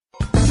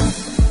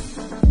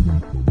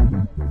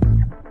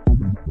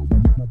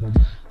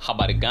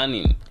Habari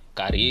gani?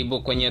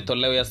 Karibu kwenye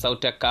toleo ya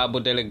Sauti ya Cabo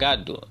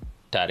Delgado,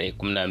 tarehe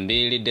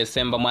 12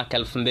 Desemba mwaka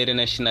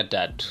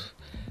 2023.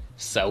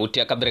 Sauti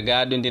ya Cabo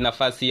Delgado ndi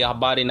nafasi ya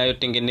habari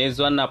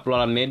inayotengenezwa na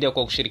Plural Media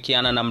kwa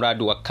kushirikiana na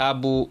mradi wa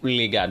Cabo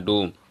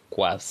Delgado.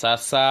 Kwa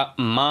sasa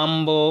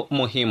mambo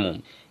muhimu.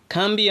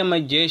 Kambi ya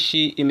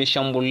majeshi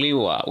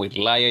imeshambuliwa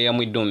wilaya ya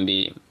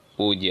Mwidumbi.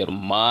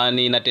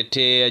 Ujerumani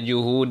inatetea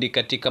juhudi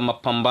katika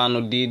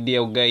mapambano dhidi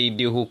ya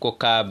ugaidi huko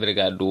Cabo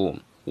Delgado.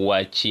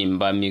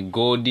 Wachimba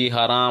migodi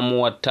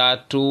haramu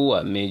 3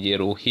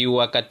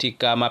 wamejeruhiwa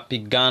katika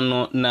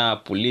mapigano na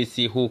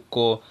polisi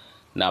huko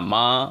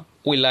na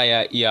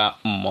wilaya ya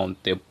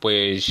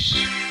Montepuez.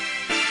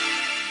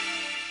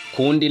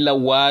 Kundi la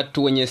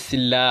watu wenye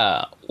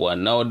silaha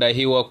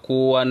wanaodaiwa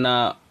kuwa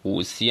na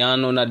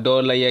uhusiano na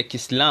dola ya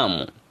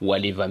Kiislamu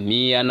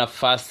walivamia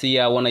nafasi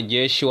ya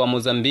wanajeshi wa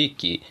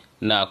Mozambiki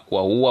na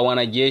kuwaua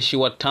wanajeshi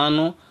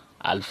 5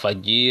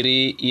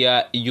 alfajiri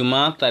ya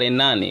Ijumaa tarehe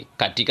 8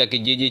 katika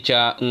kijiji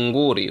cha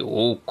Nguri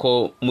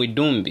huko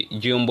Mwidumbi,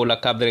 jimbo la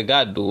Cabo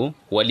Delgado,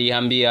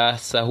 waliambia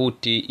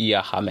Sauti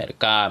ya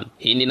Amerika.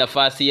 Hii ni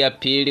nafasi ya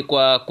pili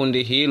kwa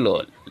kundi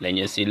hilo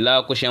lenye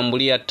silaha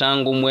kushambulia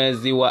tangu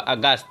mwezi wa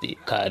Agosti,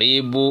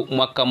 karibu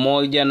mwaka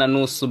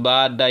 1.5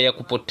 baada ya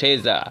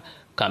kupoteza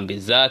kambi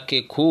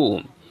zake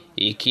kuu,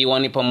 ikiwa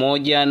ni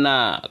pamoja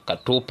na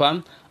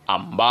Katupa,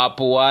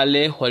 ambapo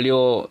wale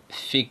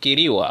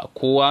waliofikiriwa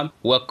kuwa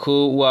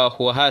wakuu wa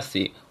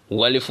waasi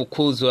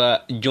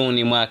walifukuzwa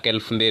Juni mwaka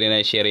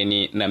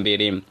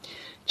 2022.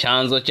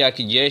 Chanzo cha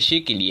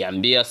kijeshi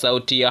kiliambia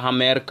Sauti ya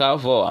Amerika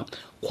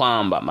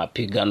kwamba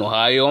mapigano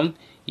hayo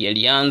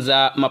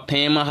yalianza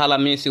mapema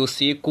Alhamisi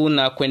usiku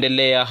na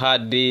kuendelea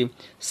hadi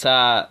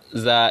saa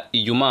za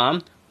Ijumaa,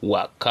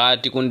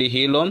 wakati kundi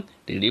hilo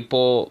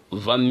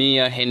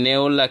lilipovamia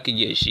eneo la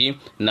kijeshi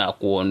na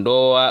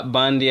kuondoa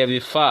bandi ya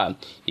vifaa,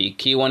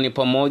 ikiwa ni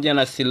pamoja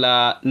na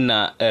silaha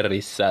na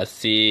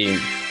risasi.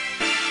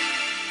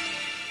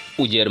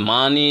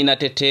 Ujerumani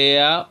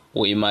inatetea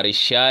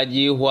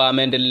uimarishaji wa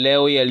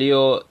maendeleo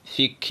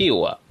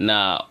yaliyofikiwa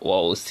na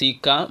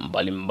wahusika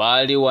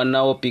mbalimbali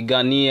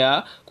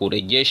wanaopigania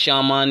kurejesha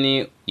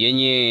amani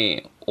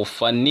yenye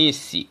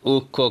ufanisi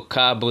huko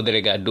Cabo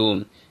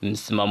Delgado.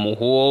 Msimamo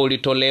huo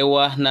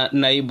ulitolewa na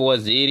naibu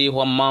waziri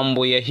wa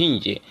mambo ya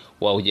nje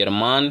wa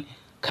Ujerumani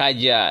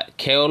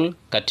Cabo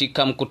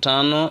katika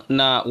mkutano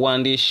na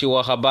waandishi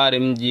wa habari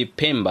mji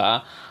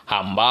Pemba,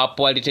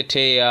 ambapo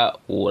alitetea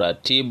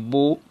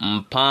uratibu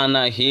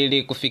mpana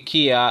ili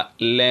kufikia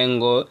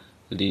lengo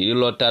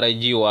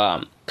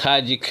lililotarajiwa.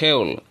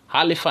 Cabo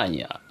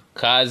alifanya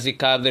kazi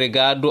Cabo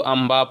Delgado,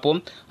 ambapo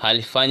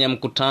alifanya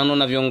mkutano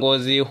na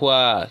viongozi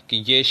wa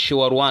kijeshi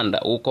wa Rwanda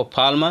huko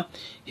Palma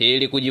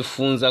ili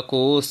kujifunza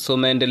kuhusu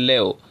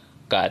maendeleo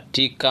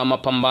katika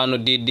mapambano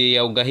dhidi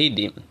ya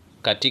ugaidi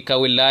katika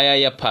wilaya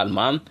ya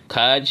Palma.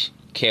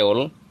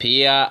 Cabo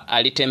pia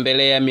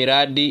alitembelea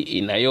miradi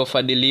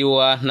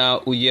inayofadhiliwa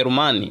na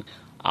Ujerumani,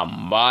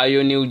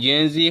 ambayo ni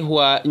ujenzi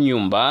wa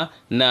nyumba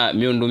na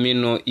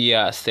miundombinu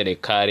ya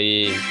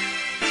serikali.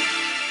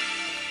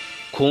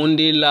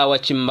 Kundi la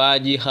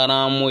wachimbaji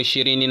haramu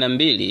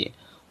 22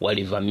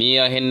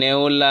 walivamia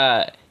eneo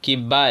la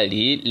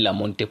kibali la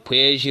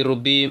Montepuez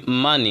Ruby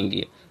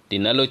Mining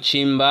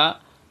linalochimba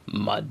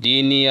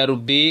madini ya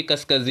rubi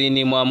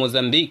kaskazini mwa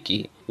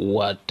Mozambiki.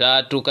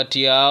 3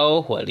 kati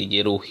yao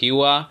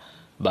walijeruhiwa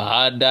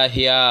baada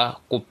ya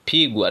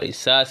kupigwa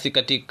risasi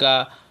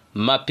katika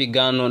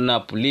mapigano na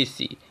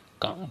polisi,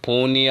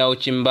 kampuni ya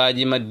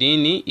uchimbaji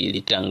madini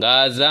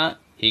ilitangaza,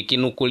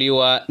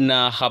 ikinukuliwa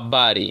na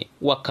habari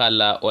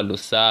wakala wa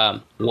Lusa.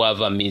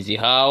 Wavamizi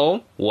hao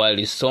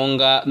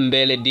walisonga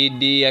mbele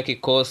dhidi ya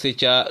kikosi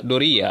cha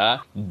doria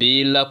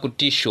bila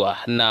kutishwa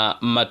na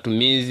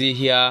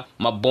matumizi ya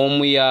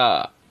mabomu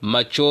ya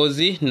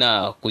machozi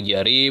na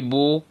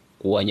kujaribu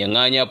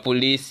kuwanyang'anya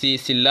polisi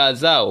silaha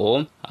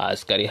zao.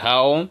 Askari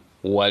hao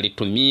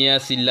walitumia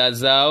silaha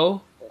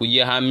zao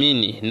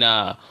kujiamini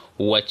na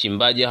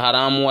wachimbaji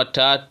haramu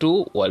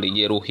 3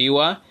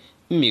 walijeruhiwa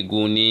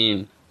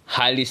miguuni,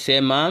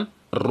 alisema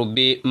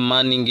Ruby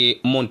Mining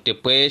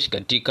Montepuez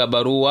katika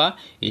barua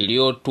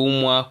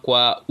iliyotumwa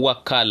kwa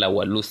wakala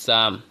wa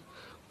Lusa.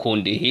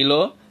 Kundi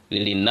hilo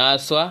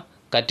lilinaswa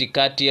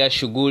katikati ya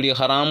shughuli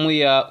haramu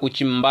ya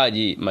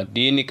uchimbaji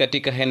madini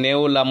katika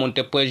eneo la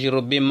Montepuez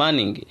Ruby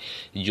Mining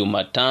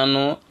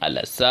Jumatano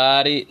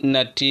alasari,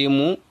 na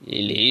timu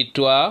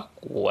iliitwa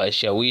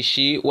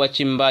kuwashawishi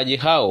wachimbaji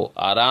hao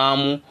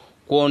haramu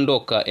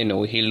kuondoka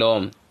eneo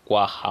hilo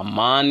kwa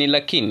amani,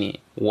 lakini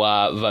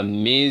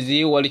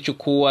wavamizi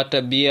walichukua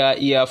tabia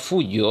ya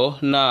fujo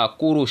na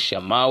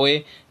kurusha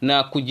mawe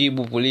na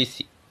kujibu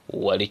polisi.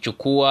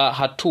 Walichukua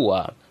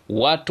hatua.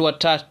 Watu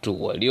 3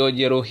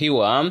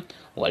 waliojeruhiwa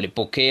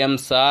walipokea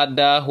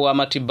msaada wa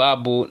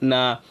matibabu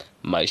na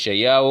maisha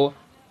yao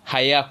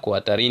hayako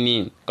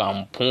hatarini,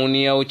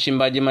 kampuni ya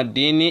uchimbaji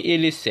madini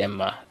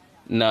ilisema,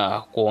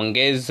 na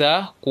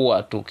kuongeza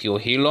kuwa tukio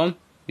hilo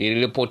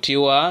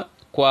liliripotiwa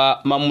kwa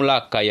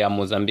mamlaka ya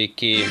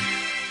Mozambiki.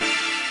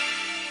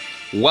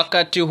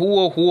 Wakati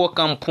huo huo,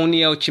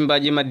 kampuni ya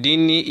uchimbaji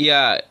madini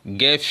ya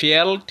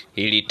Gefield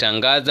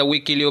ilitangaza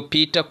wiki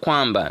iliyopita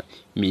kwamba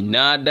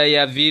minada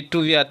ya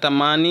vitu vya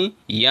thamani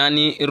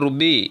yani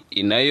rubi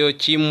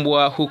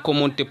inayochimbwa huko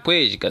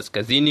Montepuez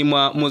kaskazini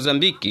mwa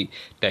Mozambiki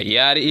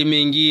tayari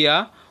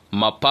imeingia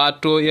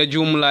mapato ya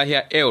jumla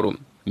ya euro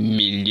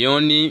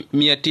milioni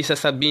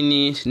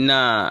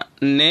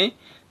 974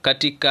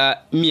 katika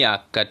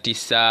miaka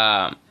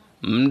 9.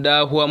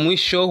 Muda wa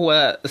mwisho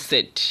wa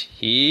seti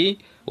hii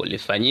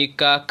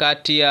ulifanyika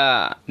kati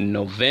ya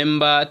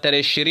Novemba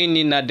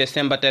 20 na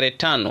Desemba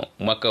 5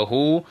 mwaka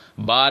huu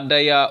baada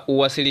ya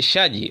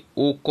uwasilishaji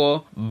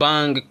uko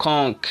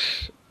Bangkok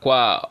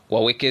kwa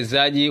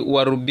wawekezaji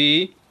wa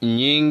rubi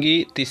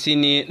nyingi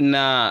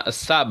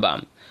 97.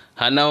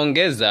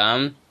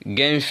 Anaongeza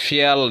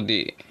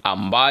Genfield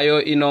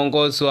ambayo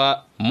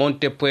inaongozwa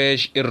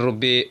Montepuez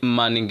rubi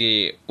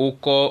mining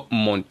uko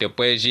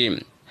Montepuez.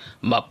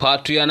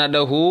 Mapato ya nada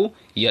huu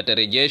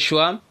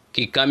yatarejeshwa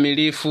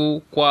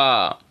kikamilifu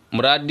kwa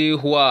mradi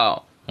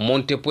wa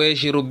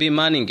Montepuez rubi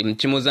mining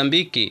nchini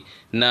Mozambiki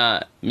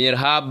na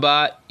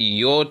mirhaba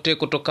yote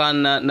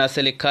kutokana na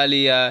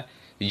serikali ya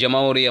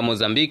Jamhuri ya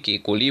Mozambiki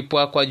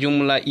kulipwa kwa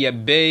jumla ya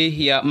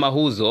bei ya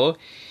mauzo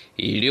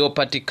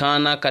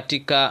iliyopatikana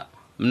katika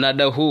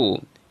mnada huu,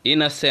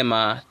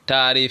 inasema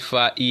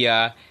taarifa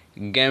ya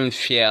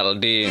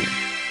Genfield.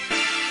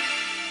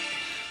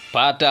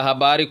 Pata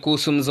habari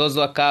kuhusu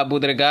mzozo wa Cabo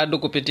Delgado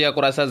kupitia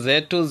kurasa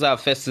zetu za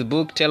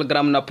Facebook,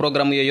 Telegram na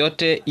programu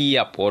yoyote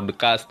ya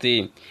podcast.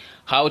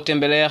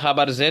 Tembelea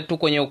habari zetu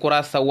kwenye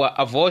ukurasa wa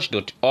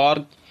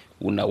avosh.org.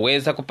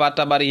 Unaweza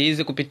kupata habari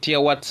hizi kupitia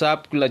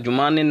WhatsApp kila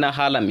Jumane na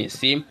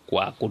Alhamisi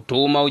kwa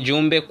kutuma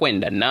ujumbe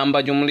kwenda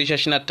namba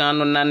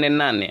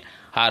 +2588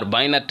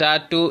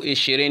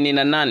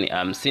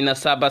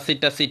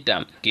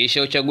 43285766.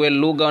 Kisha uchague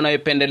lugha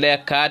unayopendelea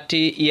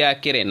kati ya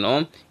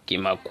Kireno,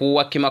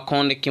 Kimakua,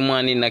 Kimakonde,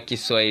 Kimwani na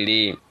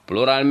Kiswahili.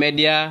 Plural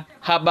Media,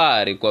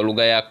 habari kwa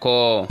lugha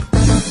yako.